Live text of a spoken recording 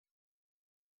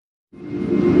Hello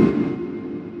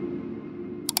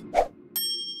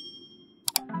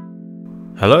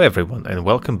everyone and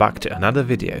welcome back to another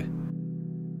video.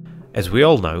 As we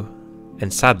all know,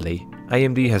 and sadly,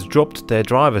 AMD has dropped their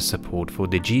driver support for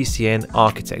the GCN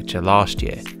architecture last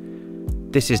year.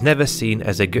 This is never seen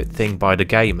as a good thing by the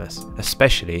gamers,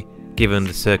 especially given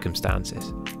the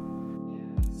circumstances.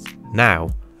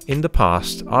 Now, in the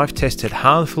past, I've tested a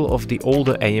handful of the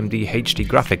older AMD HD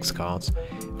graphics cards,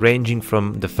 ranging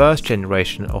from the first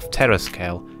generation of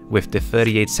Terascale with the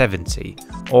 3870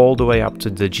 all the way up to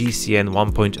the GCN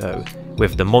 1.0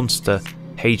 with the monster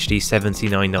HD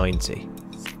 7990.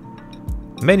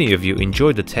 Many of you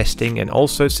enjoyed the testing and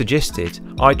also suggested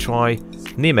I try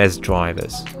NimeZ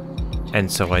drivers,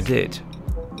 and so I did.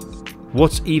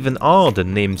 What even are the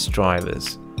NimeZ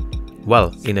drivers?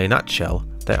 Well, in a nutshell,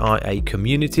 they are a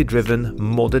community-driven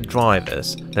modded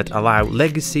drivers that allow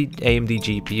legacy AMD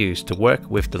GPUs to work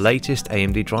with the latest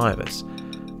AMD drivers,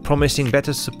 promising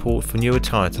better support for newer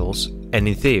titles and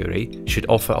in theory should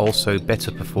offer also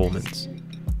better performance.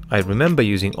 I remember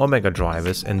using Omega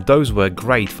drivers and those were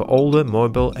great for older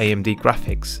mobile AMD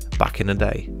graphics back in the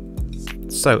day.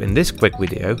 So in this quick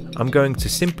video I'm going to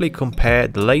simply compare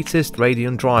the latest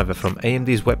Radeon driver from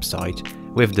AMD's website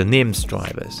with the NimeZ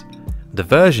drivers. The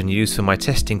version used for my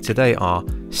testing today are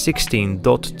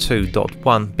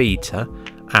 16.2.1 beta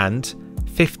and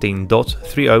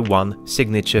 15.301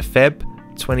 signature Feb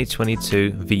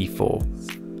 2022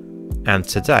 V4. And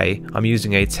today I'm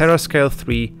using a Terascale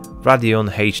 3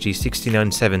 Radeon HD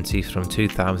 6970 from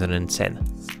 2010.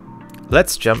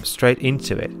 Let's jump straight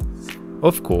into it.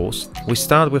 Of course, we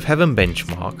start with Heaven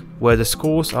Benchmark, where the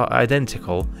scores are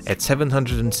identical at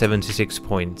 776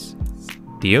 points.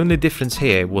 The only difference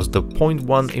here was the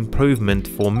 0.1 improvement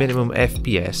for minimum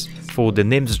FPS for the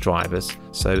NimeZ drivers,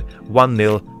 so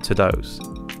 1-0 to those.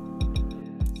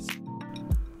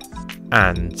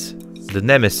 And the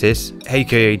Nemesis,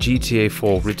 aka GTA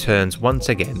 4, returns once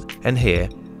again, and here,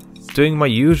 doing my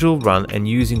usual run and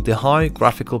using the high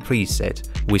graphical preset,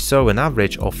 we saw an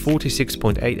average of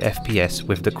 46.8 FPS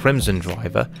with the Crimson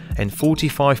driver and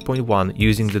 45.1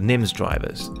 using the NimeZ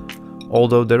drivers.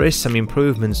 Although there is some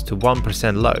improvements to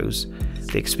 1% lows,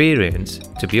 the experience,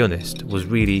 to be honest, was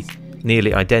really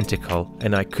nearly identical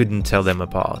and I couldn't tell them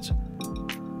apart.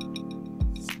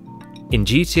 In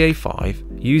GTA 5,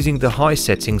 using the high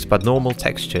settings but normal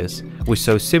textures, we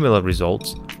saw similar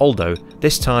results, although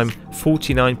this time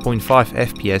 49.5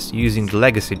 FPS using the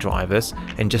legacy drivers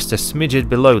and just a smidget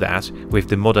below that with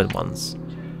the modern ones.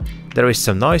 There is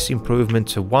some nice improvement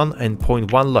to 1 and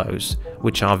 0.1 lows,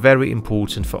 which are very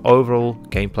important for overall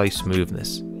gameplay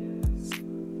smoothness.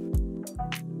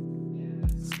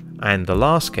 And the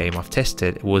last game I've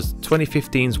tested was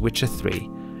 2015's Witcher 3,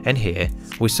 and here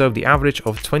we saw the average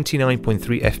of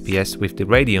 29.3 FPS with the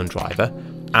Radeon driver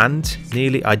and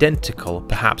nearly identical,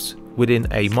 perhaps within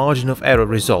a margin of error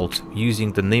result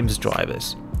using the NimeZ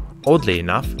drivers. Oddly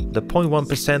enough, the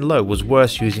 0.1% low was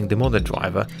worse using the modern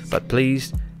driver, but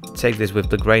please take this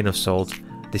with a grain of salt,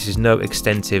 this is no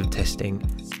extensive testing.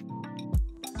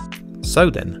 So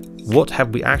then, what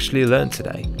have we actually learned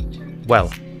today?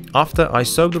 Well, after I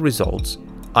saw the results,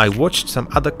 I watched some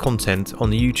other content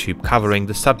on YouTube covering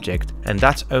the subject and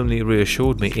that only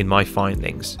reassured me in my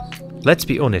findings. Let's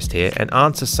be honest here and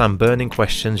answer some burning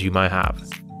questions you might have.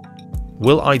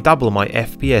 Will I double my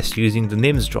FPS using the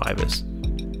NimeZ drivers?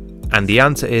 And the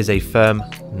answer is a firm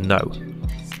no.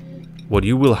 What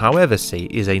you will however see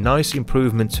is a nice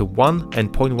improvement to 1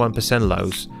 and 0.1%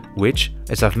 lows, which,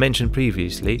 as I've mentioned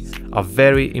previously, are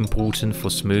very important for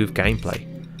smooth gameplay.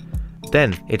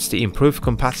 Then it's the improved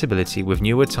compatibility with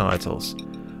newer titles.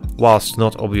 Whilst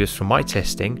not obvious from my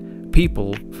testing,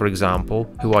 people, for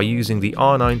example, who are using the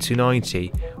R9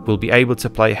 290 will be able to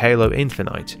play Halo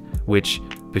Infinite, which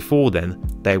before then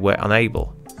they were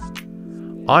unable.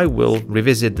 I will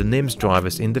revisit the NimeZ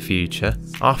drivers in the future.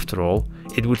 After all,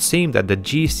 it would seem that the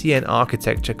GCN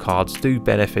architecture cards do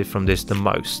benefit from this the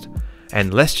most,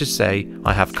 and let's just say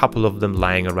I have a couple of them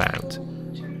lying around.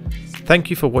 Thank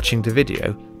you for watching the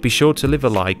video, be sure to leave a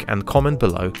like and comment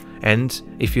below, and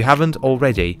if you haven't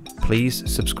already, please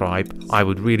subscribe, I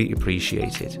would really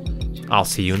appreciate it. I'll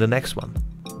see you in the next one.